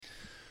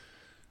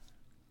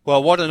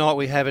Well, what a night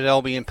we have at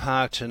Albion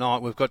Park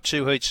tonight. We've got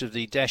two heats of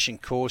the Dashing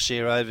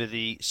Corsair over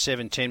the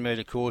 7-10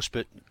 metre course,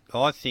 but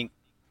I think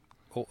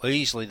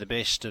easily the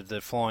best of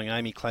the Flying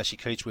Amy Classic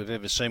heats we've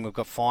ever seen. We've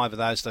got five of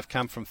those. They've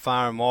come from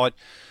far and wide.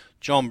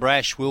 John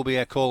Brash will be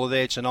our caller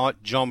there tonight.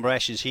 John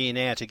Brash is here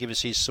now to give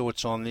us his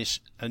thoughts on this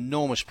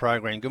enormous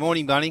program. Good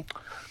morning, Bunny.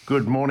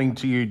 Good morning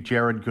to you,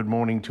 Jared. Good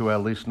morning to our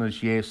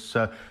listeners. Yes,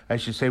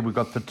 as you said, we've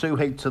got the two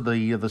heats of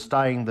the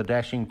staying, the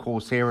Dashing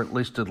Corsair at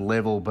listed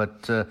level,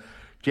 but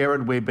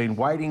Jared, we've been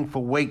waiting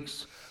for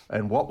weeks,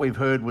 and what we've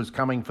heard was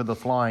coming for the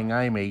Flying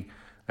Amy,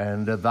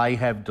 and they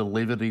have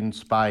delivered in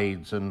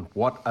spades, and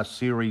what a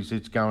series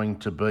it's going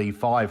to be.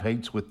 5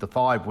 heats with the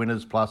 5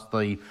 winners plus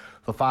the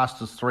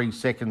fastest 3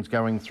 seconds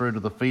going through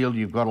to the field.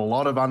 You've got a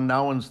lot of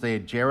unknowns there,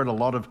 Jared, a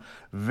lot of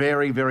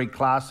very, very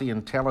classy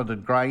and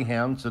talented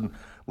greyhounds, and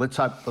let's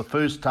hope the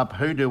first up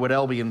Hoodoo at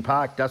Albion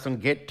Park doesn't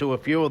get to a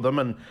few of them,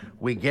 and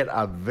we get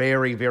a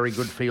very, very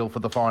good feel for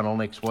the final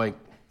next week.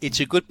 It's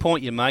a good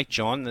point you make,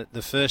 John, that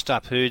the first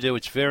up Hoodoo,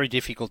 it's very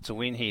difficult to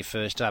win here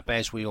first up,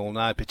 as we all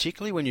know,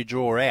 particularly when you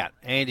draw out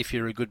and if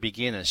you're a good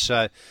beginner.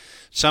 So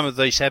some of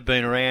these have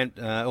been around,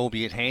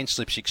 albeit hand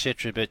slips,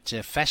 etc., but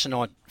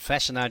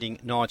fascinating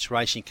nights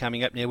racing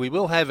coming up. Now, we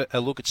will have a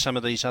look at some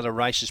of these other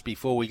races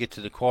before we get to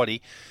the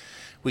quaddie.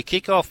 We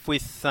kick off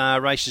with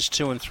races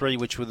 2 and 3,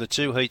 which are the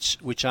two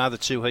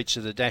heats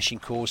of the Dashing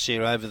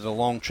Corsair over the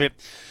long trip.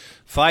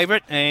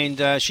 Favourite,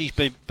 and she's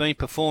been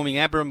performing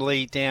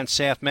admirably down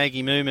south.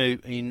 Maggie Moo Moo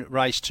in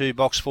race 2,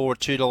 box 4 at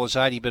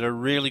 $2.80, but a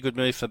really good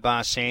move for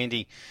Bar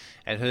Sandy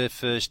at her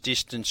first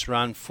distance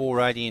run,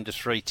 4.80 into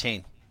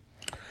 3.10.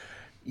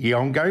 Yeah,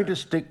 I'm going to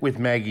stick with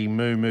Maggie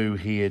Moo Moo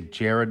here,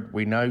 Jared.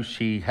 We know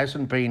she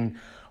hasn't been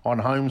on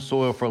home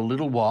soil for a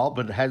little while,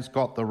 but has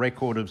got the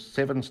record of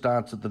 7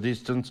 starts at the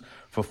distance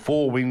for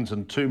 4 wins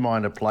and 2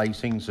 minor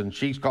placings, and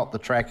she's got the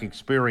track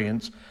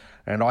experience,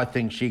 and I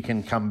think she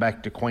can come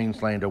back to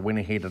Queensland a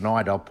winner here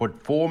tonight. I'll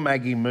put 4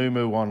 Maggie Moo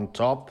Moo on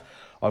top.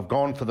 I've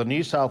gone for the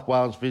New South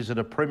Wales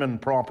visitor Prim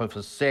and Proper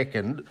for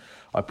second.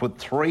 I put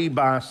 3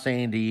 Bar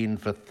Sandy in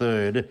for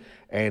third,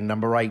 and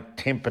number 8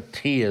 Temper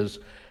Tears,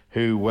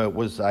 who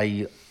was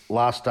a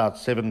last start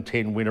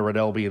 7-10 winner at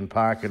Albion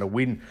Park, and a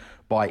win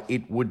by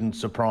It Wouldn't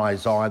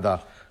Surprise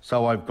Either.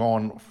 So I've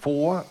gone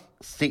 4,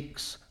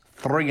 6,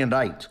 3 and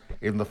 8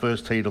 in the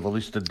first heat of the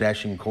listed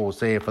Dashing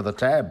Corsair for the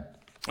tab.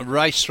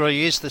 Race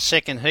 3 is the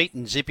second heat,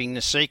 and Zipping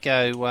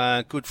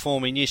Nasiko, good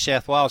form in New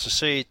South Wales. I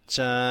see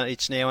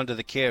it's now under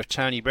the care of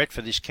Tony Brett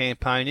for this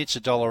campaign. It's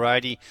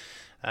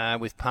 $1.80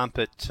 with Pump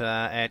at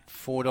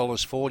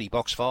 $4.40,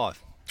 box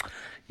 5.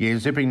 Yeah,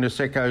 Zipping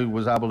Nasiko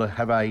was able to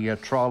have a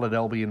trial at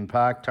Albion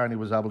Park. Tony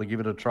was able to give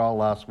it a trial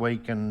last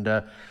week,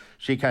 and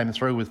she came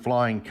through with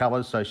flying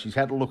colours, so she's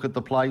had a look at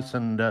the place,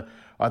 and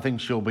I think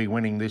she'll be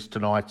winning this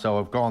tonight. So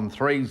I've gone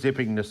 3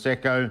 Zipping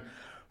Nasiko,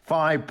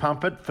 5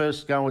 Pump It,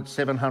 first go at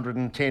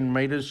 710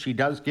 metres. She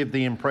does give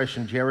the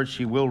impression, Jared,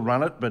 she will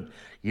run it, but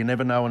you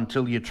never know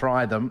until you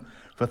try them.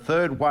 For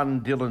third,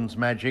 1 Dylan's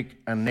Magic,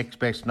 and next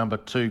best number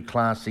 2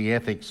 Classy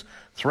Ethics.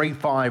 3,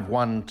 5,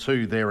 1,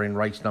 2 there in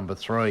race number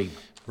 3.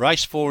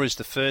 Race 4 is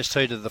the first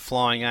heat of the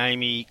Flying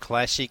Amy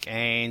Classic,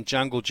 and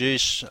Jungle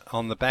Juice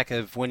on the back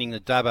of winning the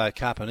Dubbo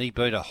Cup, and he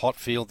beat a hot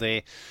field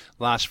there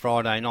last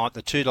Friday night.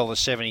 The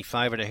 $2.70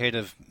 favourite ahead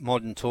of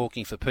Modern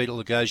Talking for Peter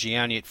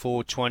Lugogione at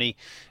 $4.20,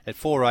 at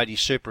 $4.80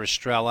 Super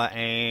Estrella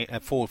and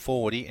at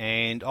 $4.40,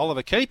 and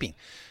Oliver Keeping,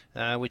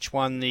 which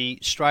won the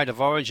Strait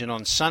of Origin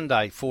on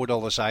Sunday,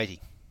 $4.80.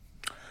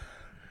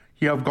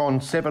 Yeah, I've gone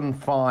 7,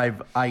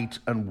 5, 8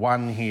 and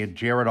 1 here,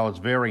 Jared. I was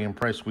very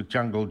impressed with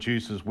Jungle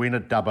Juice's win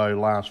at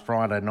Dubbo last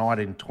Friday night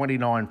in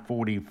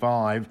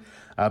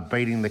 29.45,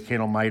 beating the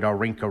kennel-mate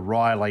Irinka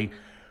Riley.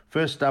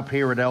 First up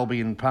here at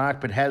Albion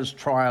Park, but has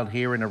trialled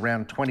here in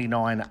around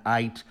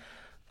 29.8.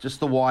 Just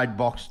the wide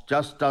box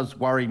just does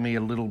worry me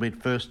a little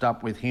bit first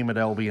up with him at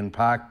Albion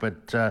Park,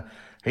 but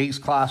he's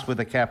classed with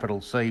a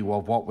capital C.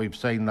 Well, what we've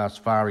seen thus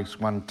far, he's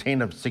won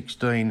 10 of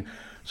 16.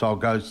 So I'll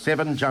go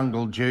 7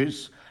 Jungle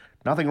Juice.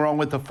 Nothing wrong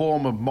with the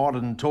form of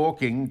Modern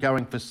Talking,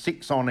 going for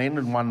 6 on end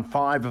and won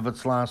 5 of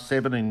its last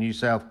 7 in New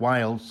South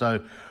Wales.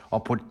 So I'll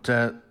put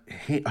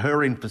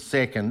her in for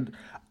second,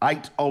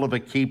 8 Oliver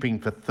Keeping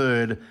for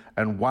third,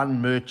 and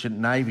 1 Merchant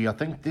Navy. I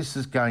think this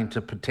is going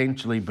to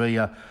potentially be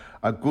a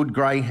good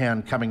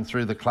greyhound coming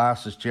through the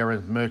classes.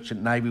 Jared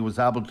Merchant Navy was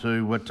able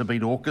to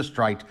beat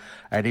Orchestrate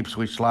at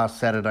Ipswich last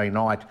Saturday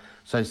night.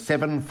 So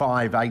 7,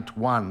 5, 8,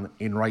 1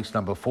 in race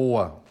number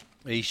 4.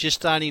 He's just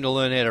starting to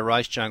learn how to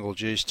race, Jungle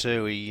Juice,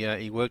 too.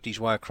 He worked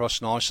his way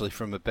across nicely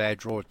from a bad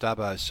draw at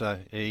Dubbo, so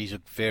he's a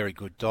very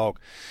good dog.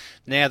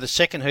 Now, the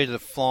second heat of the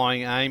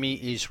Flying Amy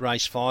is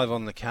race 5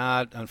 on the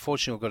card.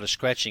 Unfortunately, we've got a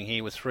scratching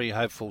here with 3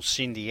 Hopeful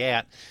Cindy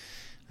out.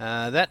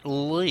 That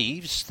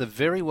leaves the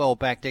very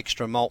well-backed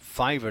Extra Malt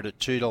favourite at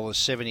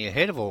 $2.70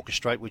 ahead of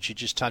Orchestrate, which you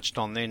just touched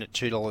on then at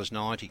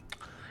 $2.90.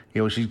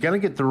 Yeah, well, she's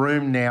going to get the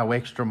room now,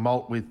 Extra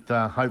Malt, with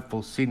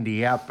Hopeful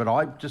Cindy out, but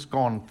I've just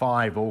gone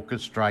 5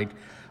 Orchestrate,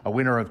 a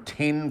winner of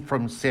 10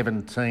 from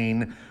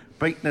 17,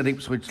 beaten at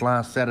Ipswich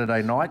last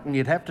Saturday night, and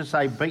you'd have to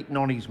say beaten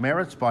on his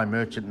merits by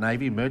Merchant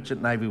Navy.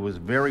 Merchant Navy was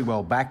very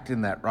well backed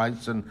in that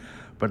race,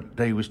 but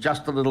he was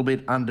just a little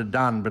bit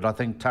underdone. But I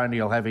think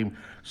Tony will have him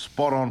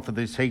spot on for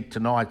this heat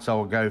tonight,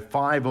 so I'll go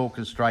 5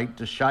 Orchestrate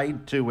to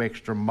shade 2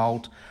 Extra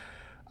Malt.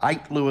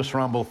 8 Lewis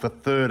Rumble for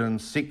third,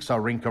 and 6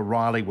 Orinka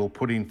Riley will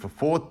put in for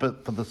fourth.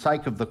 But for the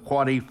sake of the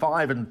quaddie,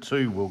 5 and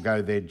 2 will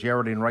go there,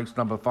 Gerard, in race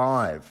number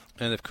 5.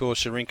 And of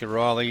course, Orinka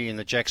Riley in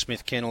the Jack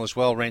Smith kennel as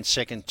well ran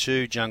second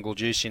to Jungle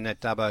Juice in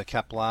that Dubbo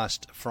Cup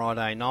last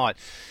Friday night.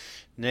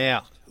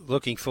 Now,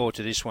 looking forward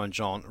to this one,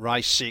 John.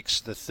 Race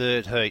 6, the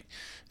third heat.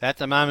 At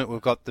the moment,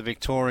 we've got the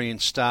Victorian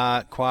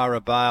Star,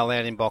 Quara Bale,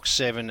 out in box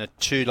 7 at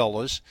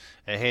 $2,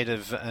 ahead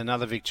of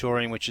another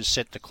Victorian, which has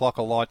set the clock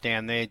a light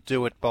down there.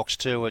 Do It, box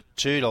 2 at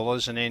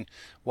 $2, and then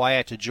way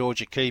out to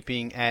Georgia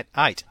Keeping at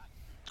 $8.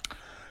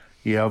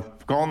 Yeah,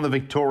 I've gone the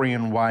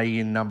Victorian way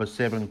in number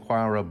 7,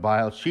 Quara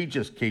Bale. She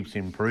just keeps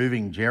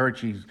improving, Gerard.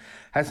 She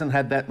hasn't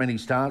had that many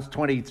starts,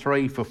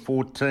 23 for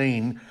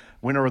 14.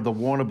 Winner of the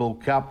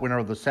Warrnambool Cup, winner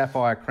of the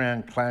Sapphire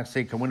Crown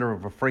Classic, a winner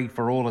of a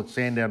free-for-all at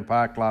Sandown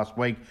Park last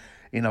week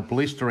in a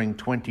blistering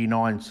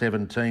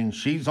 29.17.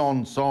 She's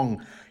on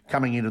song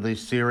coming into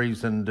this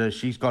series, and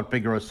she's got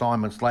bigger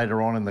assignments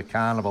later on in the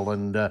carnival,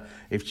 and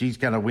if she's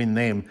going to win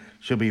them,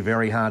 she'll be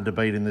very hard to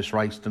beat in this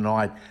race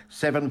tonight.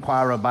 7,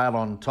 Quara Bale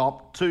on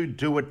top, 2,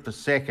 Do It for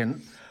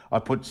second. I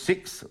put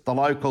 6, the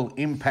local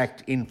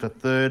Impact, in for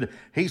third.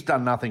 He's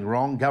done nothing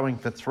wrong, going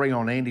for 3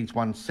 on end. He's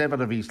won 7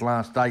 of his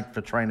last 8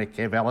 for trainer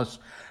Kev Ellis.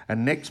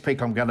 And next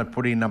pick, I'm going to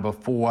put in number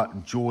 4,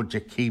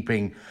 Georgia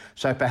Keeping.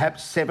 So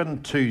perhaps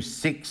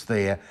 7-2-6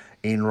 there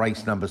in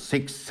race number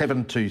 6.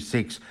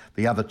 7-2-6,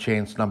 the other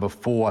chance, number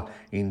 4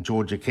 in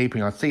Georgia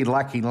Keeping. I see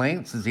Lucky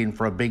Lance is in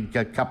for a big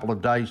couple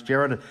of days,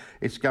 Gerard.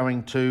 It's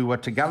going to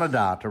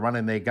Gunnedah to run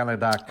in their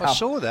Gunnedah Cup. I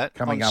saw that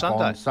coming up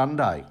on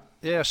Sunday.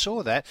 Yeah, I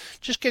saw that.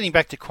 Just getting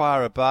back to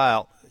Quara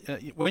Bale,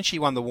 when she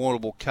won the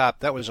Warrnambool Cup,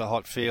 that was a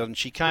hot field, and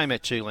she came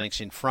at 2 lengths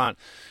in front.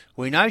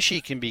 We know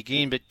she can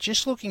begin, but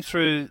just looking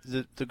through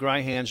the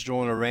greyhounds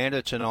drawn around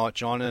her tonight,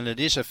 John, and it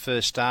is a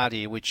first start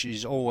here, which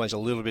is always a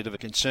little bit of a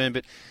concern,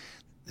 but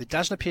there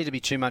doesn't appear to be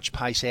too much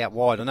pace out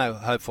wide. I know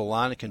Hopeful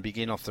Lana can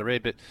begin off the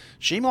red, but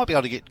she might be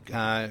able to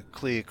get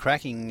clear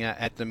cracking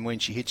at them when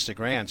she hits the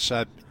ground.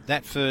 So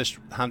that first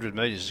 100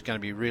 metres is going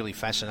to be really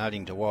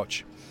fascinating to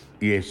watch.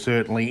 Yes,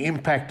 certainly.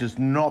 Impact is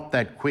not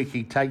that quick.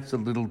 He takes a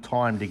little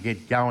time to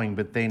get going,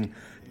 but then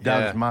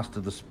does muster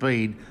the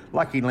speed.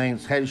 Lucky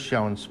Lance has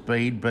shown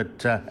speed,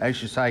 but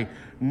as you say,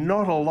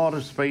 not a lot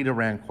of speed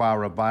around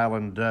Quara Bale,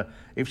 and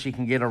if she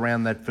can get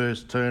around that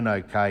first turn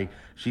okay,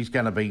 she's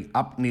going to be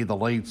up near the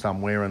lead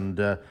somewhere, and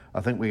I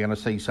think we're going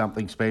to see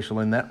something special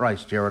in that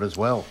race, Gerard, as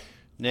well.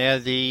 Now,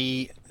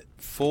 the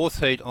fourth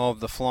heat of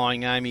the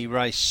Flying Amy,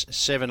 race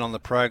 7 on the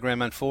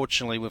program.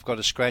 Unfortunately, we've got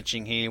a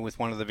scratching here with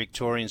one of the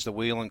Victorians, the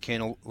Wheel and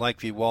Kennel.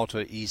 Lakeview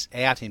Walter is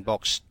out in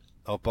box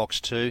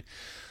 2.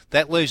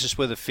 That leaves us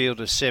with a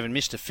field of 7.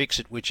 Mr.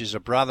 Fix-It, which is a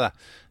brother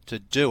to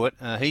Do It.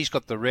 He's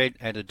got the red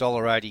at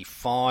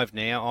 $1.85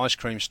 now. Ice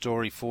Cream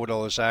Story,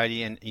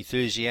 $4.80. And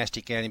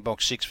Enthusiastic out in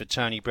box 6 for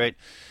Tony Brett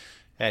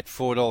at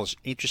 $4.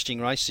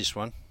 Interesting race, this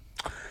one.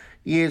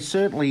 Yeah, it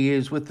certainly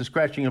is. With the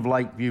scratching of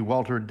Lakeview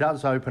Walter, it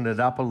does open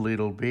it up a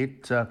little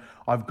bit.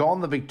 I've gone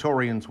the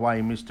Victorians'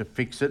 way, Mr.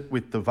 Fix-It,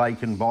 with the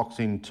vacant box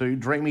in 2.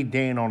 Dreamy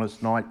Dan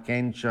Honest Night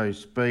can show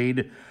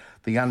speed.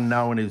 The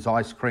Unknown is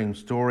Ice Cream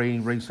Story.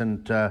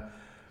 Recent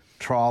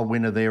trial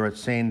winner there at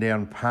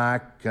Sandown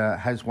Park,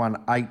 has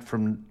won 8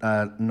 from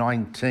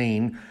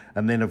 19.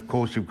 And then, of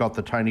course, you've got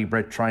the Tony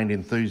Brett trained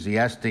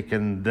Enthusiastic,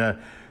 and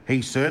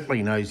he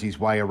certainly knows his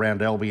way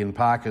around Albion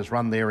Park. Has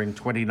run there in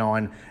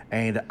 29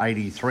 and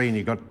 83. And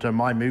you've got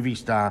My Movie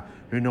Star,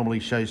 who normally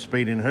shows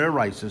speed in her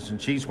races, and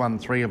she's won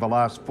 3 of the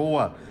last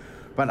 4.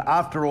 But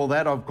after all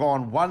that, I've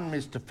gone 1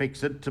 Mr.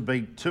 Fix-It to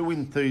beat 2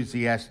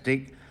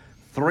 Enthusiastic,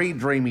 3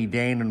 Dreamy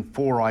Dan, and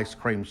 4 Ice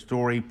Cream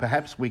Story.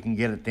 Perhaps we can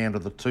get it down to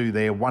the 2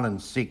 there, 1 and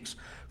 6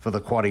 for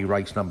the quaddie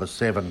race number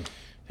 7.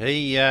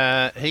 He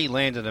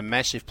landed a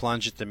massive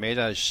plunge at the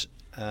Meadows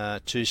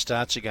 2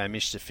 starts ago,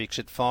 Mr.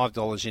 Fix-It,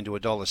 $5 into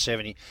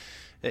 $1.70.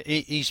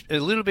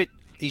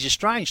 He's a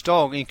strange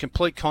dog in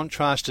complete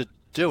contrast to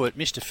Do It.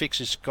 Mr.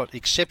 Fix-It's got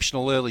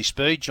exceptional early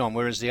speed, John,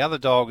 whereas the other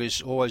dog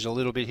is always a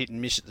little bit hit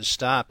and miss at the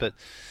start, but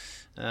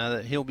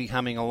he'll be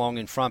humming along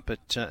in front.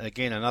 But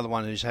again, another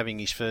one who's having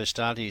his first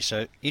start here,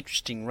 so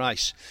interesting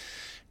race.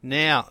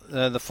 Now,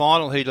 the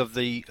final heat of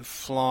the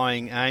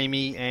Flying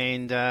Amy,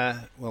 and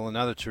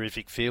another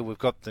terrific field. We've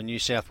got the New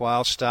South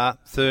Wales Star,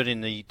 third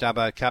in the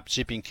Dubbo Cup,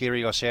 Zipping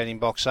Kyrgios out in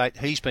box 8.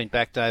 He's been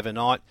backed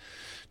overnight,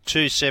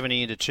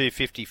 270 into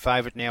 250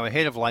 favourite now,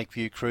 ahead of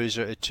Lakeview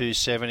Cruiser at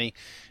 270.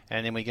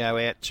 And then we go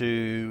out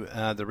to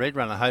the Red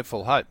Runner,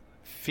 Hopeful Hope,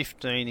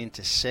 15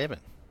 into 7.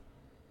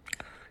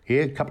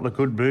 Yeah, a couple of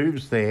good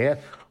moves there.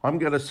 I'm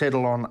going to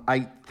settle on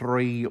 8,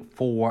 3,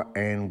 4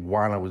 and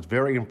 1. I was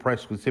very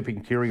impressed with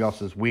Zipping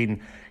Kyrgios'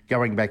 win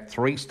going back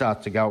 3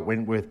 starts ago at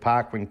Wentworth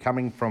Park when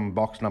coming from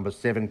box number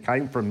 7,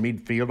 came from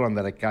midfield on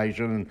that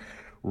occasion and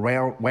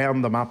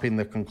wound them up in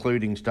the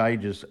concluding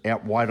stages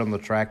out wide on the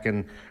track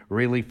and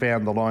really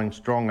found the line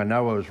strong. I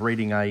know I was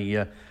reading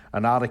an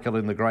article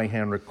in the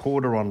Greyhound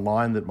Recorder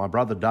online that my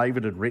brother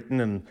David had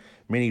written, and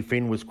Minnie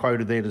Finn was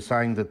quoted there to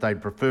saying that they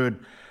preferred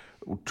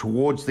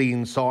towards the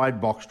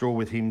inside box draw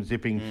with him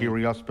zipping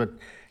Curios, but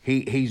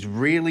he's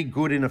really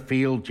good in a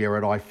field,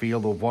 Jared, I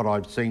feel, of what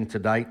I've seen to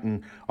date,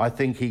 and I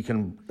think he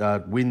can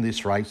win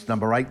this race.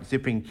 Number 8,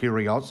 Zipping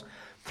Curios.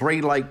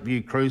 3,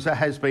 Lakeview Cruiser,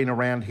 has been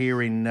around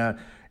here in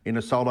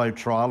a solo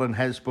trial and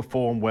has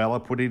performed well. I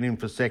put it in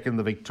for second,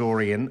 the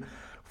Victorian.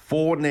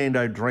 4,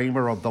 Nando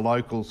Dreamer of the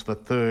locals for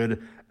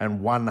third,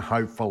 and 1,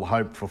 Hopeful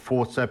Hope for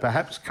fourth. So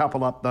perhaps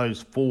couple up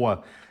those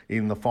 4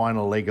 in the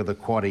final leg of the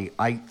quaddie,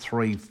 8,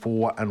 3,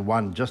 4 and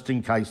 1, just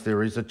in case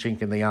there is a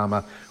chink in the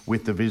armour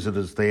with the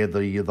visitors there.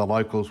 The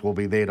locals will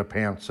be there to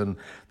pounce, and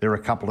there are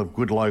a couple of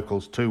good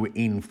locals too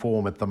in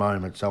form at the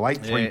moment. So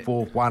 8, 3,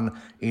 4,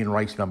 1 in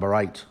race number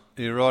 8.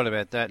 You're right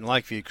about that. And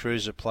Lakeview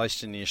Cruiser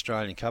placed in the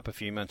Australian Cup a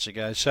few months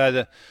ago. So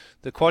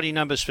the quaddie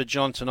numbers for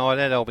John tonight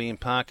at Albion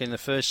Park in the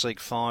first leg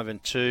 5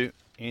 and 2,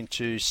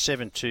 into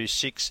 7, 2,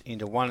 6,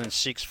 into 1 and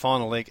 6,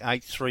 final leg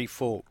 8, 3,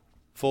 4,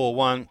 4,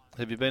 1.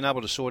 Have you been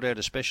able to sort out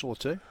a special or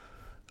two?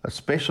 A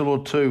special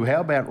or two.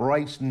 How about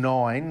race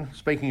 9?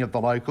 Speaking of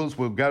the locals,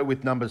 we'll go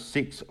with number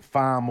 6,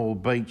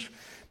 Farmall Beach.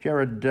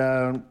 Jared,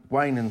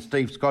 Wayne and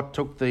Steve Scott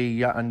took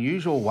the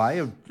unusual way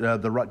of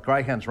the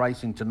Greyhounds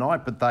racing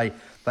tonight, but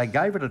they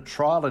gave it a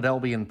trial at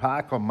Albion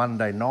Park on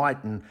Monday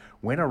night and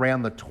went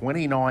around the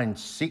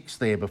 29.6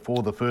 there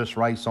before the first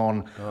race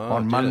on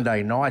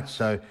Monday night.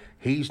 So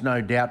he's no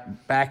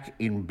doubt back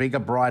in bigger,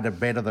 brighter,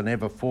 better than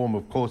ever form.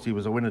 Of course, he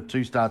was a winner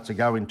 2 starts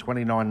ago in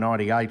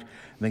 29.98 and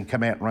then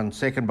come out and run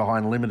second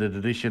behind Limited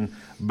Edition,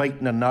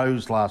 beaten a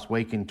nose last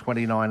week in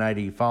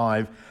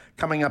 29.85.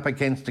 Coming up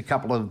against a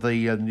couple of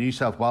the New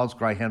South Wales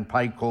Greyhound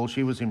paid calls.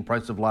 She was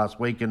impressive last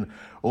week, and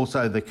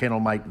also the kennel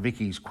mate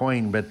Vicky's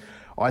Queen. But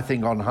I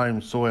think on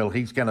home soil,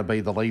 he's going to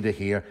be the leader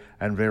here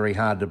and very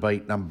hard to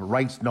beat.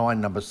 Race 9,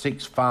 number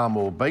 6,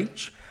 Farmall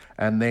Beach.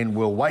 And then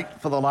we'll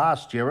wait for the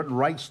last, Jared.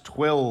 Race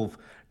 12,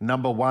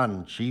 number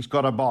 1. She's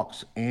got a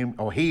box,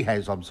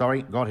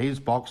 got his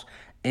box.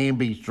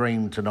 Amby's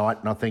Dream tonight.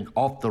 And I think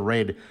off the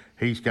red,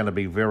 he's going to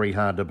be very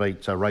hard to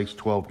beat. So race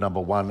 12,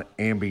 number 1,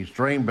 Amby's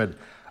Dream. But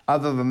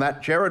other than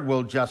that, Jared,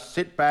 we'll just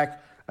sit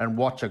back and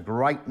watch a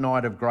great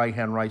night of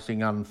greyhound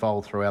racing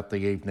unfold throughout the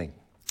evening.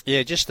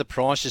 Yeah, just the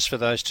prices for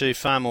those two.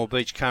 Farmall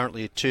Beach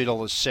currently at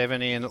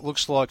 $2.70, and it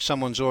looks like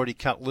someone's already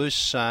cut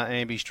loose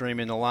Amby's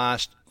Dream in the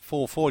last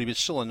 $4.40, but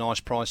still a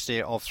nice price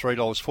there of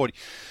 $3.40.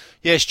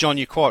 Yes, John,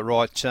 you're quite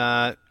right.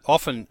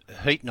 Often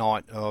heat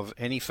night of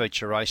any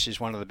feature race is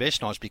one of the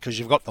best nights because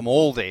you've got them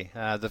all there.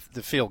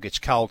 The field gets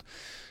cold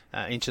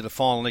into the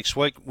final next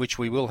week, which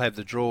we will have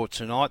the draw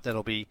tonight.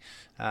 That'll be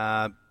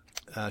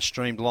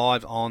streamed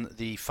live on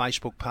the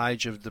Facebook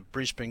page of the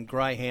Brisbane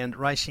Greyhound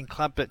Racing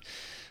Club. But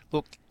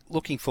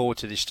looking forward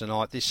to this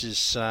tonight. This is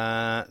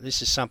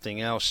something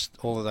else.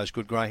 All of those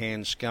good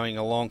greyhounds going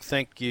along.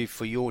 Thank you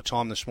for your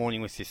time this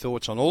morning with your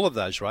thoughts on all of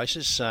those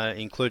races,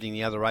 including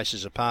the other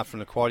races apart from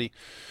the quaddie.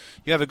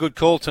 You have a good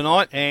call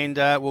tonight, and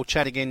we'll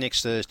chat again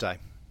next Thursday.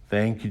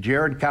 Thank you,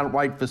 Jared. Can't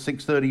wait for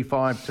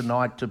 6:35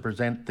 tonight to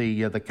present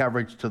the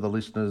coverage to the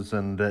listeners,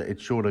 and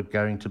it's sure to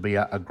going to be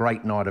a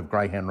great night of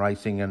greyhound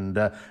racing.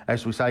 And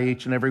as we say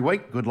each and every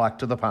week, good luck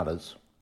to the punters.